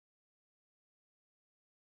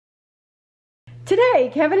Today,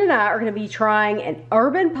 Kevin and I are going to be trying an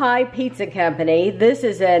Urban Pie Pizza Company. This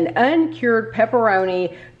is an uncured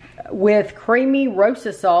pepperoni with Creamy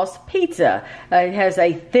Rosa Sauce Pizza. It has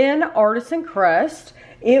a thin artisan crust.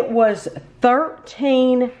 It was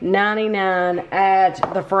 $13.99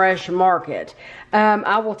 at the Fresh Market.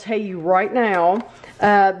 I will tell you right now,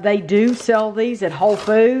 they do sell these at Whole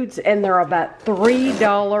Foods, and they're about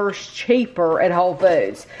 $3 cheaper at Whole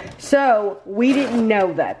Foods. So we didn't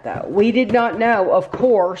know that, though. We did not know, of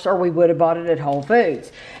course, or we would have bought it at Whole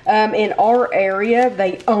Foods. In our area,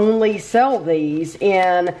 they only sell these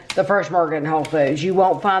in the Fresh Market and Whole Foods. You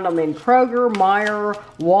won't find them in Kroger, Meijer,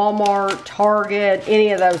 Walmart, Target,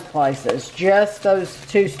 any of those places. Just those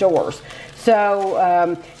two stores.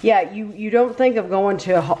 So, yeah, you don't think of going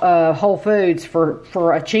to Whole Foods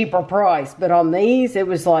for a cheaper price. But on these, it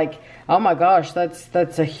was like, oh my gosh,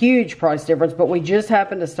 that's a huge price difference. But we just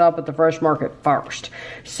happened to stop at the Fresh Market first.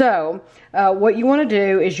 So, what you want to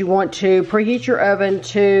do is you want to preheat your oven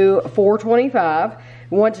to 425.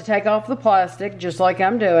 You want to take off the plastic, just like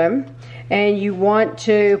I'm doing. And you want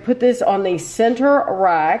to put this on the center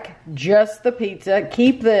rack, just the pizza.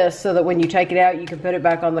 Keep this so that when you take it out, you can put it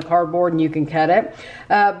back on the cardboard and you can cut it.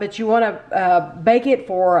 But you want to bake it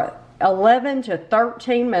for 11 to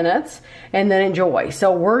 13 minutes and then enjoy.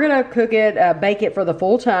 So we're going to cook it, bake it for the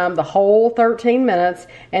full time, the whole 13 minutes,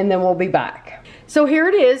 and then we'll be back. So here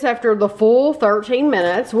it is after the full 13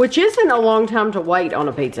 minutes, which isn't a long time to wait on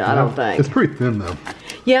a pizza, I don't think. It's pretty thin though.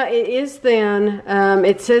 Yeah, it is thin.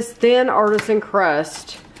 It says thin artisan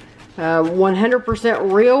crust.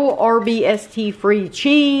 100% real RBST free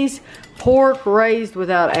cheese. Pork raised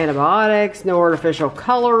without antibiotics. No artificial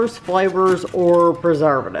colors, flavors, or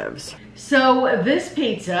preservatives. So this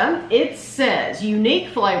pizza, it says unique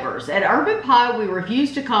flavors. At Urban Pie, we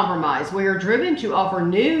refuse to compromise. We are driven to offer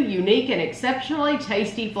new, unique, and exceptionally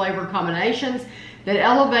tasty flavor combinations that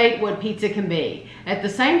elevate what pizza can be. At the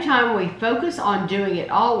same time, we focus on doing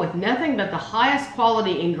it all with nothing but the highest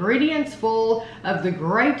quality ingredients full of the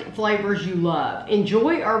great flavors you love.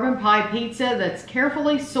 Enjoy Urban Pie Pizza that's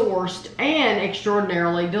carefully sourced and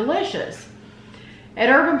extraordinarily delicious. At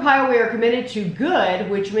Urban Pie, we are committed to good,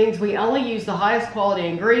 which means we only use the highest quality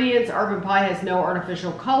ingredients. Urban Pie has no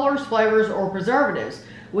artificial colors, flavors, or preservatives.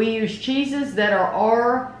 We use cheeses that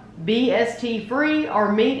are RBST free.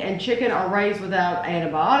 Our meat and chicken are raised without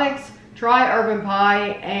antibiotics. Try Urban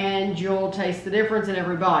Pie and you'll taste the difference in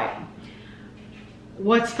every bite.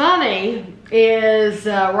 What's funny is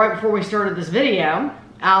right before we started this video,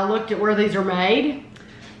 I looked at where these are made.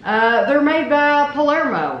 They're made by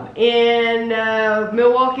Palermo in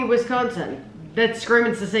Milwaukee, Wisconsin. That's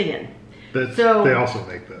Screaming Sicilian. So they also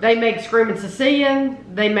make that. They make Screaming Sicilian.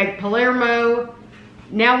 They make Palermo.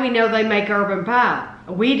 Now we know they make Urban Pie.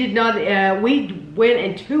 We did not. We went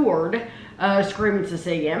and toured Screaming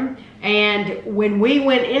Sicilian, and when we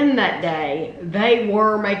went in that day, they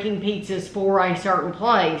were making pizzas for a certain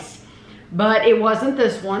place. But it wasn't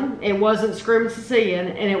this one, it wasn't Screaming Sicilian,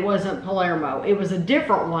 and it wasn't Palermo. It was a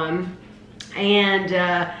different one, and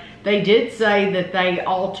they did say that they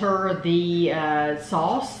alter the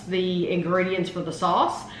sauce, the ingredients for the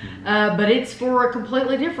sauce, but it's for a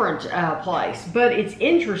completely different place. But it's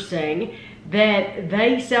interesting that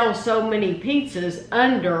they sell so many pizzas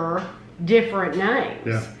under different names.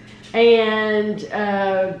 Yeah. And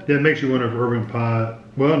yeah, it makes you wonder if Urban Pie,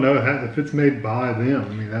 well, no, if it's made by them, I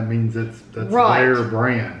mean, that means that's right. Their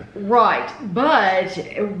brand. Right, but,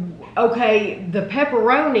 okay, the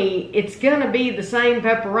pepperoni, it's going to be the same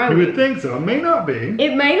pepperoni. You would think so. It may not be.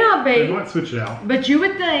 It may not be. They might switch it out. But you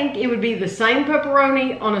would think it would be the same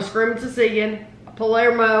pepperoni on a Screaming Sicilian,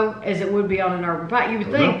 Palermo, as it would be on an Urban Pie. You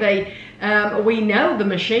would think they, we know the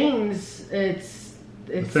machines, it's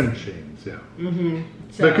the same machines, yeah. Mm-hmm.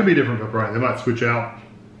 So, but it could be different pepperoni. They might switch out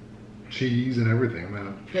cheese and everything. I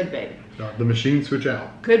mean, could be. The machines switch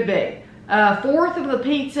out. Could be. Fourth of the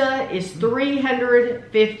pizza is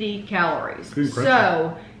 350 calories.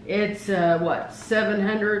 So it's what,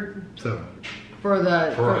 700? 700 for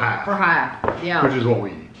half. For half, yeah. Which is what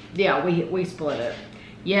we eat. Yeah, we split it.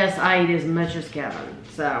 Yes, I eat as much as Kevin.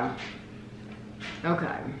 So,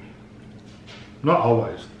 okay. Not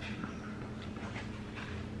always.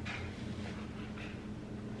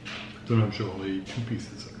 Sometimes she'll only eat 2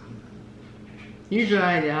 pieces. Usually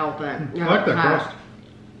I eat the whole thing. I like that crust.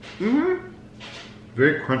 Mm-hmm.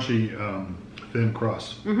 Very crunchy, thin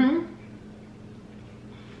crust. Mm-hmm.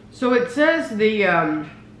 So it says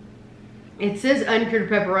uncured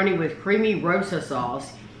pepperoni with creamy rosa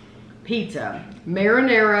sauce pizza,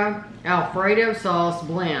 marinara Alfredo sauce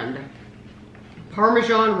blend,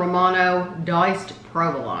 Parmesan Romano diced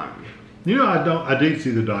provolone. You know, I do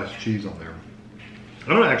see the diced cheese on there. I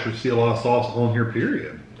don't actually see a lot of sauce on here,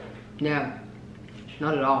 period. No,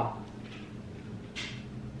 not at all.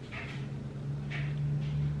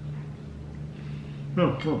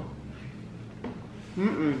 No.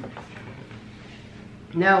 Mm-mm.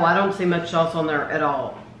 No, I don't see much sauce on there at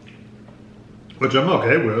all. Which I'm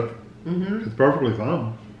okay with. Mm-hmm. It's perfectly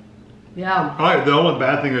fine. Yeah. All right, the only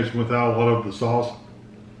bad thing is without a lot of the sauce,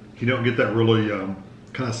 you don't get that really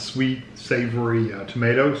kind of sweet, savory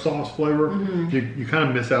tomato sauce flavor. Mm-hmm. You kind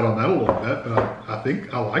of miss out on that a little bit, but I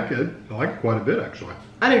think I like it. I like it quite a bit, actually.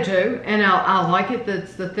 I do too, and I like it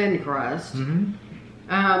that's the thin crust. Mm-hmm.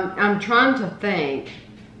 I'm trying to think.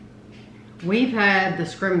 We've had the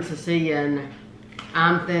scrim Sicilian,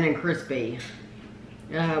 I'm thin and crispy.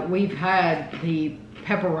 We've had the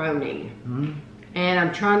pepperoni. Mm-hmm. And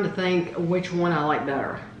I'm trying to think which one I like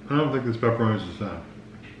better. I don't think this pepperoni is the same.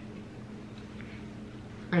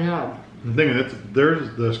 I know. The thing is,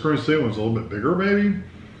 there's the scrim Sicilian one's a little bit bigger, maybe,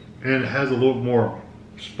 and it has a little more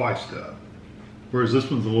spice to it. Whereas this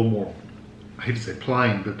one's a little more, I hate to say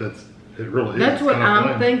plain, but it really is. That's what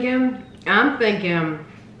I'm plain. thinking. I'm thinking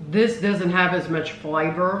this doesn't have as much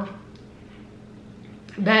flavor.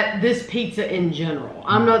 That this pizza in general.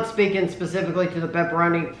 I'm not speaking specifically to the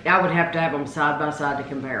pepperoni. I would have to have them side by side to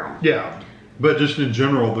compare them. Yeah, but just in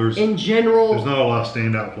general, there's not a lot of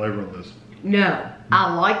standout flavor in this. No,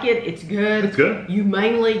 I like it. It's good. It's good. You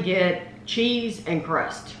mainly get cheese and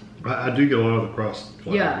crust. I do get a lot of the crust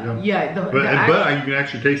flavor. Yeah. But you can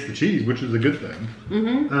actually taste the cheese, which is a good thing.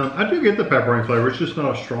 Mm-hmm. I do get the pepperoni flavor. It's just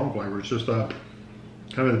not a strong flavor. It's just a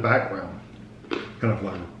kind of the background kind of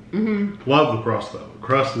flavor. Mm-hmm. Love the crust though. The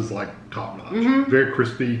crust is like top notch. Mm-hmm. Very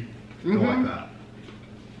crispy. I like that.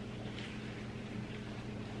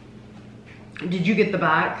 Did you get the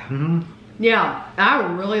back? Mm-hmm. Yeah, I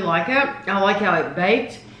really like it. I like how it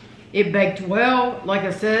baked. It baked well. Like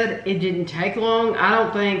I said, it didn't take long. I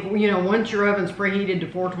don't think, once your oven's preheated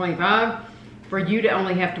to 425, for you to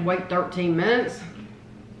only have to wait 13 minutes,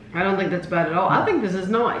 I don't think that's bad at all. I think this is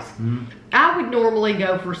nice. Mm-hmm. I would normally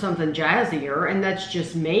go for something jazzier, and that's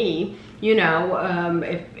just me.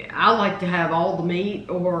 If I like to have all the meat,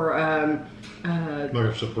 or Like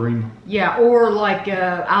a supreme. yeah, or like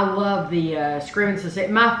I love the scrim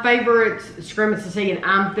Sicilian. My favorite scrim Sicilian,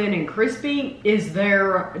 I'm thin and crispy, is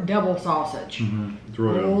their double sausage. Mm-hmm. It's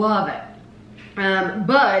really good. Love it.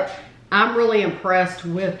 But I'm really impressed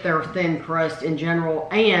with their thin crust in general,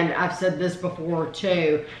 and I've said this before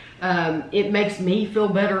too. It makes me feel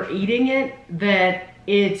better eating it that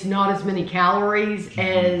it's not as many calories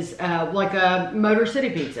as like a Motor City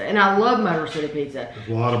pizza. And I love Motor City pizza. There's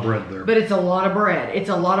a lot of bread there. But it's a lot of bread. It's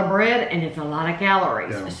a lot of bread and it's a lot of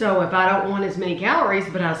calories. Yeah. So if I don't want as many calories,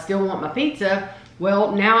 but I still want my pizza,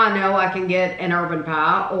 well, now I know I can get an Urban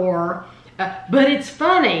Pie or... but it's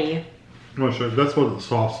funny. I'm gonna show you. That's what the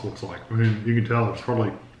sauce looks like. I mean, you can tell it's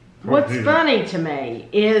hardly What's anything. funny to me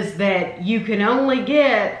is that you can only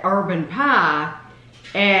get Urban Pie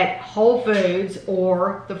at Whole Foods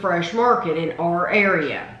or the Fresh Market in our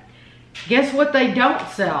area. Guess what they don't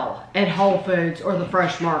sell at Whole Foods or the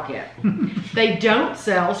Fresh Market? They don't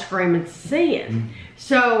sell Screamin' Sicilian.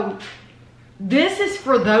 So this is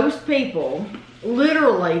for those people,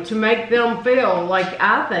 literally, to make them feel like,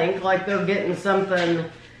 I think, like they're getting something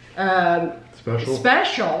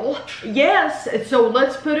special. Yes. So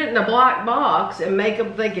let's put it in a black box and make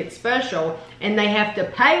them think it's special, and they have to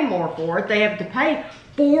pay more for it. They have to pay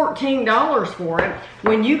 $14 for it,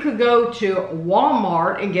 when you could go to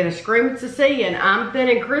Walmart and get a Screamin' Sicilian, I'm thin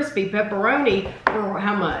and crispy pepperoni for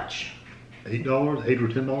how much? $8, $8 or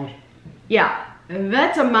 $10. Yeah.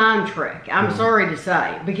 That's a mind trick. I'm sorry to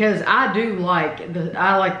say, because I do like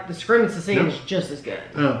the Screamin' Sicilian is just as good.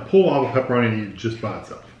 Pull all the pepperoni and eat it just by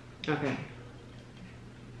itself. Okay.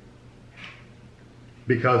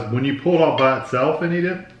 Because when you pull it all by itself and eat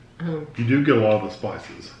it, you do get a lot of the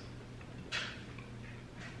spices.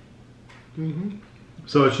 Mm-hmm.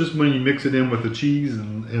 So it's just when you mix it in with the cheese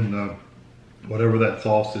and whatever that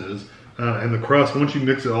sauce is, and the crust, once you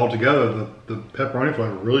mix it all together, the pepperoni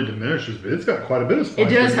flavor really diminishes, but it's got quite a bit of spice.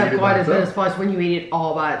 It does have quite a bit of spice when you eat it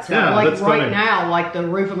all by itself. Yeah, like that's right funny. now, like the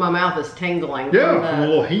roof of my mouth is tingling. Yeah, from from a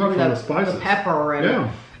little heat from the spices. The pepper. And,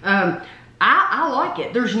 Yeah. I like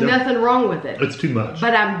it. There's nothing wrong with it. It's too much.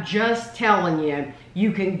 But I'm just telling you,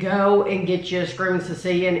 you can go and get you a Screamin'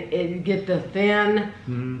 Sicilian and get the thin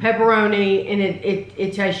pepperoni, and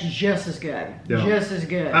it tastes just as good. Yeah. Just as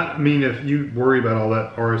good. I mean, if you worry about all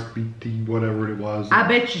that RSBT, whatever it was. I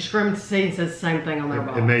bet you Screamin' Sicilian says the same thing on their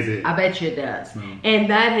box. It may be. I bet you it does. And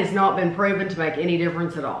that has not been proven to make any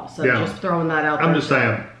difference at all. So just throwing that out there. I'm just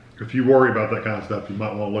saying, if you worry about that kind of stuff, you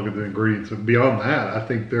might want to look at the ingredients. But beyond that, I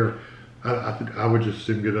think they're I would just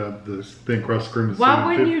assume get this thin crust cream. Why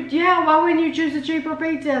wouldn't you? Yeah, why wouldn't you choose a cheaper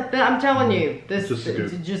pizza? I'm telling you, this is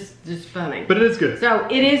just funny. But it is good. So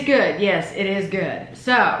it is good. Yes, it is good.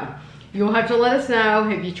 So you'll have to let us know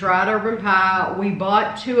if you tried Urban Pie. We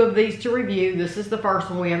bought 2 of these to review. This is the first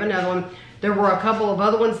one. We have another one. There were a couple of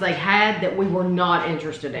other ones they had that we were not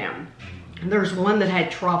interested in. There's one that had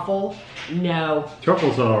truffle. No.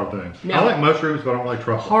 Truffle's not our thing. No. I like mushrooms, but I don't like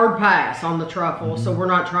truffle. Hard pass on the truffle, so we're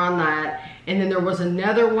not trying that. And then there was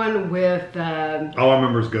another one with all I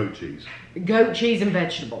remember is goat cheese. Goat cheese and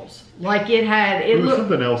vegetables. Like it had, it was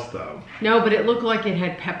something else though. No, but it looked like it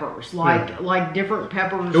had peppers, like different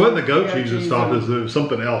peppers. It wasn't the goat cheese and stuff. It was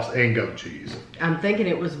something else and goat cheese. I'm thinking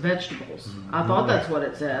it was vegetables. I thought that's what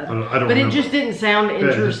it said. I don't but remember. It just didn't sound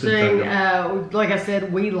interesting. Sound like I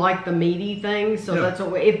said, we like the meaty things, so Yeah. that's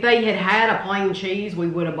what. If they had had a plain cheese, we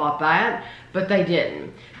would have bought that, but they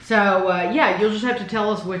didn't. So yeah, you'll just have to tell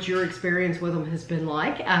us what your experience with them has been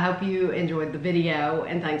like. I hope you enjoyed the video,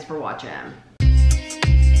 and thanks for watching.